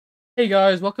Hey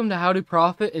guys, welcome to How to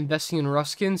Profit Investing in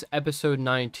Ruskins, episode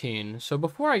 19. So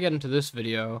before I get into this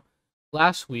video,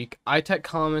 last week iTech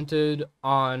commented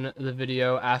on the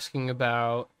video asking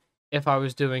about if I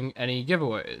was doing any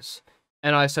giveaways.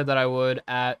 And I said that I would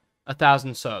at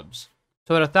 1,000 subs.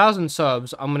 So at 1,000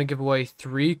 subs, I'm going to give away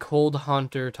 3 Cold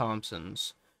Hunter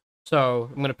Thompsons. So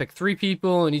I'm going to pick 3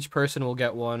 people and each person will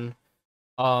get one.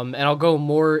 And I'll go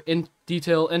more in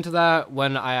detail into that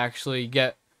when I actually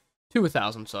get to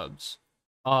 1,000 subs.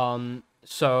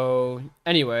 So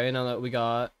anyway, now that we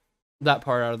got that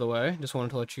part out of the way, just wanted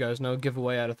to let you guys know,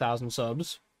 giveaway at 1,000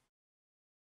 subs.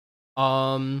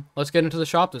 Let's get into the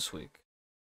shop this week.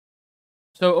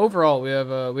 So overall, we have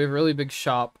a really big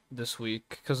shop this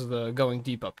week because of the Going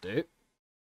Deep update.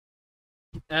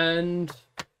 And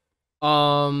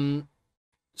some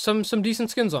decent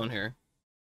skins on here.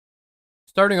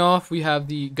 Starting off, we have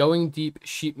the Going Deep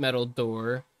sheet metal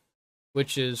door,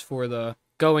 which is for the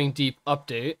Going Deep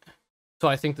update. So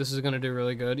I think this is going to do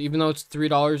really good, even though it's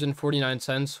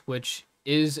 $3.49, which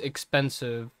is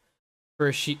expensive for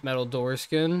a sheet metal door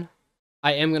skin.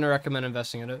 I am going to recommend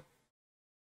investing in it.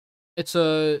 It's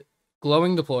a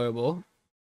glowing deployable,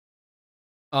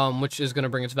 which is going to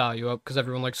bring its value up because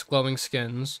everyone likes glowing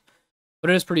skins,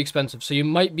 but it is pretty expensive, so you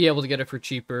might be able to get it for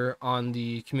cheaper on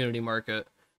the community market.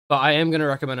 But I am going to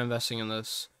recommend investing in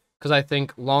this, because I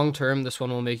think long-term, this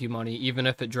one will make you money, even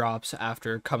if it drops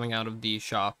after coming out of the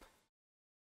shop.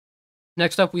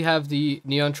 Next up, we have the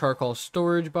Neon Charcoal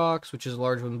Storage Box, which is a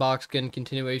large one box skin,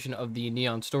 continuation of the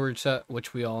Neon Storage set,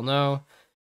 which we all know.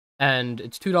 And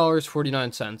it's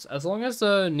 $2.49. As long as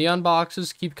the Neon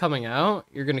boxes keep coming out,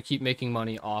 you're going to keep making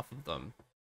money off of them.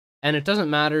 And it doesn't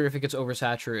matter if it gets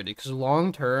oversaturated, because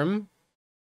long-term,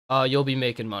 you'll be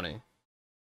making money.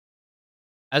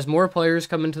 As more players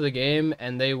come into the game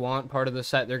and they want part of the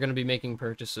set, they're going to be making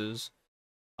purchases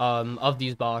of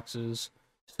these boxes.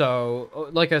 So,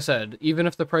 like I said, even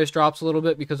if the price drops a little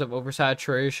bit because of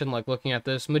oversaturation, like looking at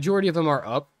this, majority of them are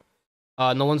up.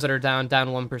 And the ones that are down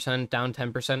 1%, down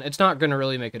 10%, it's not going to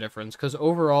really make a difference, because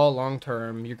overall,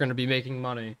 long-term, you're going to be making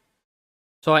money.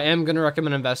 So I am going to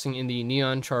recommend investing in the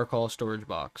Neon Charcoal Storage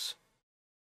Box.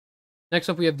 Next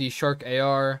up, we have the Shark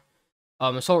AR.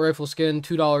 Assault rifle skin,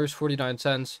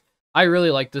 $2.49. I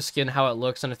really like this skin, how it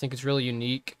looks, and I think it's really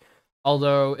unique.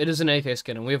 Although, it is an AK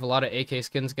skin, and we have a lot of AK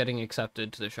skins getting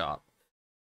accepted to the shop.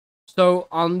 So,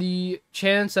 on the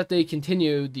chance that they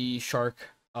continue the Shark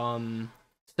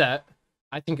set,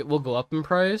 I think it will go up in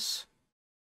price.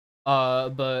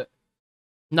 But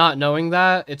not knowing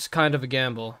that, it's kind of a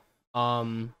gamble.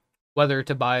 Whether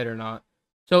to buy it or not.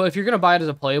 So, if you're going to buy it as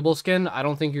a playable skin, I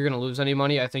don't think you're going to lose any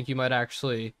money. I think you might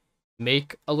actually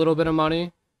make a little bit of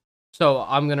money. So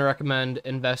I'm going to recommend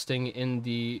investing in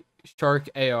the Shark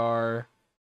AR.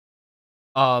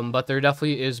 But there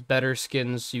definitely is better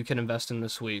skins you can invest in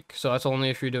this week. So that's only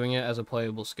if you're doing it as a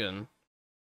playable skin.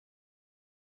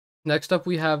 Next up,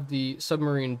 we have the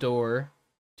Submarine Door,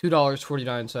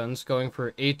 $2.49, going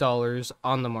for $8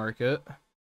 on the market.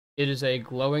 It is a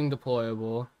glowing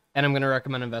deployable, and I'm going to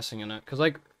recommend investing in it, because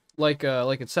like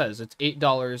it says, it's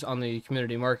 $8 on the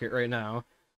community market right now.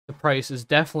 The price is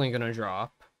definitely going to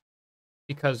drop,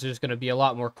 because there's going to be a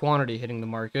lot more quantity hitting the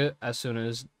market as soon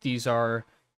as these are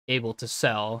able to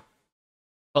sell.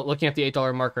 But looking at the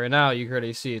 $8 mark right now, you can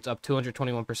already see it's up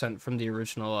 221% from the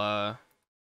original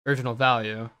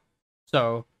value.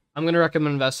 So I'm going to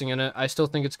recommend investing in it. I still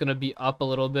think it's going to be up a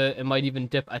little bit. It might even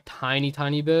dip a tiny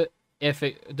bit,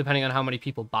 depending on how many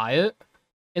people buy it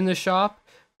in the shop.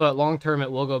 But long-term,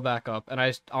 it will go back up, and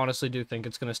I honestly do think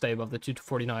it's going to stay above the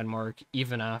 249 mark,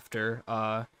 even after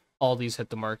all these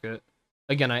hit the market.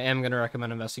 Again, I am going to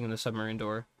recommend investing in the Submarine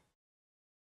Door.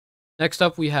 Next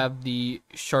up, we have the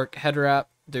Shark Head Wrap.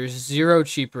 There's 0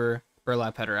 cheaper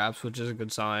burlap head wraps, which is a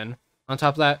good sign. On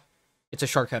top of that, it's a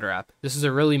Shark Head Wrap. This is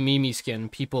a really memey skin.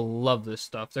 People love this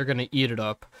stuff. They're going to eat it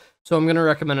up. So I'm going to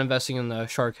recommend investing in the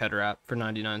Shark Head Wrap for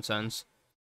 99 cents.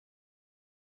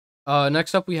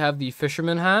 Next up, we have the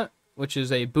Fisherman Hat, which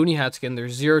is a Boonie Hat skin.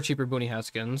 There's 0 cheaper Boonie Hat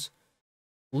skins.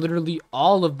 Literally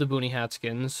all of the Boonie Hat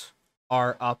skins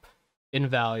are up in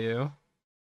value.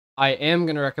 I am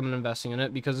going to recommend investing in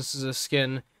it, because this is a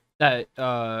skin that,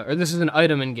 or this is an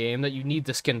item in game that you need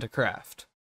the skin to craft.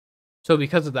 So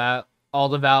because of that, all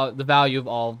the value of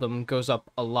all of them goes up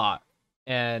a lot.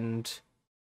 And,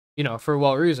 you know, for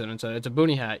what reason? It's a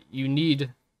Boonie Hat. You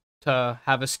need to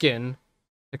have a skin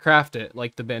to craft it,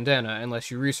 like the bandana, unless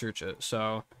you research it.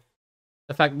 So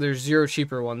the fact that there's 0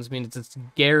 cheaper ones means it's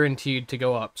guaranteed to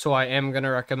go up. So I am going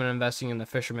to recommend investing in the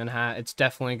Fisherman Hat. It's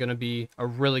definitely going to be a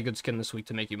really good skin this week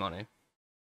to make you money.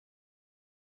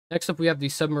 Next up, we have the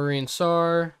Submarine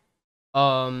SAR.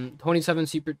 27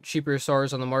 cheaper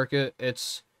stars on the market.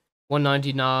 It's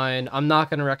 199. I'm not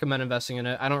going to recommend investing in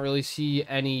it. I don't really see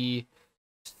any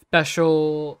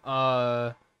special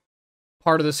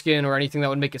part of the skin or anything that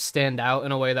would make it stand out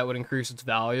in a way that would increase its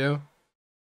value.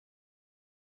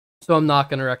 So I'm not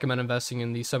going to recommend investing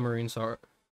in the submarine star.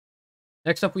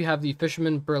 Next up, we have the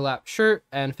Fisherman Burlap shirt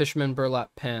and Fisherman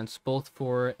Burlap pants, both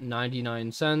for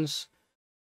 99 cents.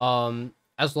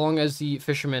 As long as the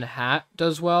Fisherman hat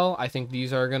does well, I think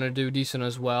these are going to do decent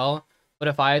as well. But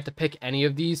if I had to pick any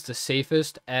of these, the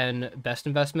safest and best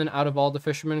investment out of all the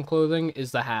Fisherman clothing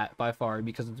is the hat by far,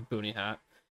 because it's a boonie hat.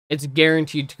 It's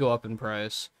guaranteed to go up in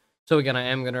price. So again, I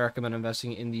am going to recommend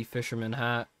investing in the Fisherman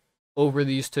hat over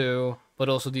these two, but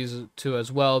also these two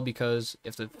as well, because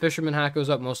if the Fisherman hat goes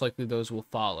up, most likely those will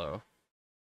follow.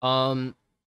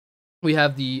 We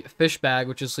have the fish bag,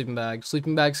 which is sleeping bag.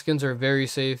 Sleeping bag skins are very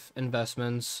safe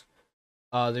investments.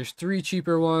 There's 3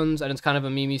 cheaper ones, and it's kind of a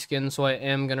meme skin, so I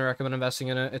am going to recommend investing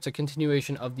in it. It's a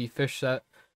continuation of the fish set,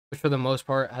 which for the most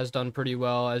part has done pretty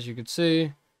well, as you can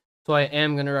see. So I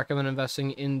am going to recommend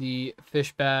investing in the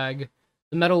fish bag.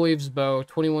 The Metal Waves bow,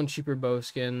 21 cheaper bow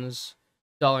skins,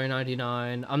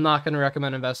 $1.99. I'm not going to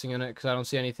recommend investing in it because I don't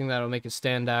see anything that'll make it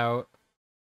stand out.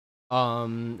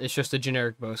 It's just a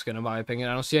generic bow skin in my opinion.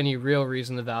 I don't see any real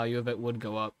reason the value of it would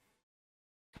go up.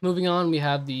 Moving on, we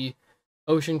have the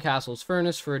Ocean Castles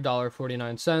Furnace for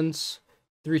 $1.49.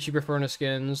 3 cheaper furnace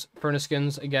skins. Furnace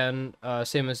skins, again,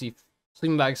 same as the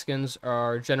sleeping bag skins,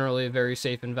 are generally very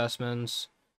safe investments.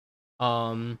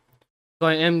 So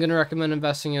I am going to recommend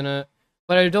investing in it,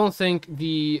 but I don't think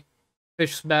the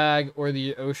fish bag or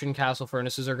the Ocean Castle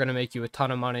Furnaces are going to make you a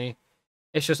ton of money.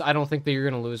 It's just, I don't think that you're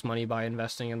going to lose money by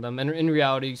investing in them. And in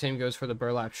reality, same goes for the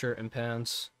burlap shirt and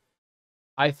pants.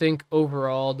 I think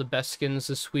overall, the best skins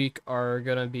this week are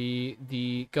going to be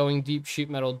the Going Deep sheet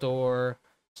metal door,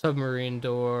 submarine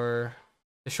door,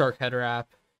 the shark head wrap,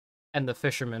 and the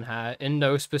fisherman hat, in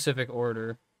no specific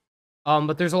order.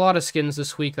 But there's a lot of skins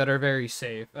this week that are very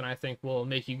safe, and I think will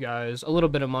make you guys a little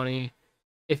bit of money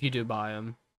if you do buy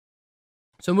them.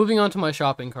 So moving on to my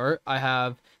shopping cart, I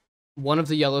have one of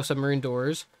the yellow submarine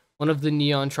doors, one of the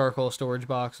neon charcoal storage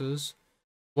boxes,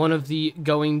 one of the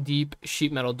Going Deep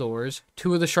sheet metal doors,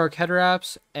 2 of the shark head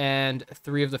wraps, and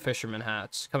 3 of the fisherman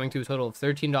hats, coming to a total of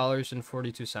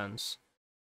 $13.42.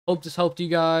 Hope this helped you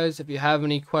guys. If you have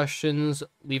any questions,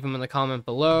 leave them in the comment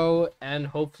below, and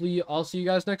hopefully I'll see you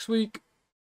guys next week.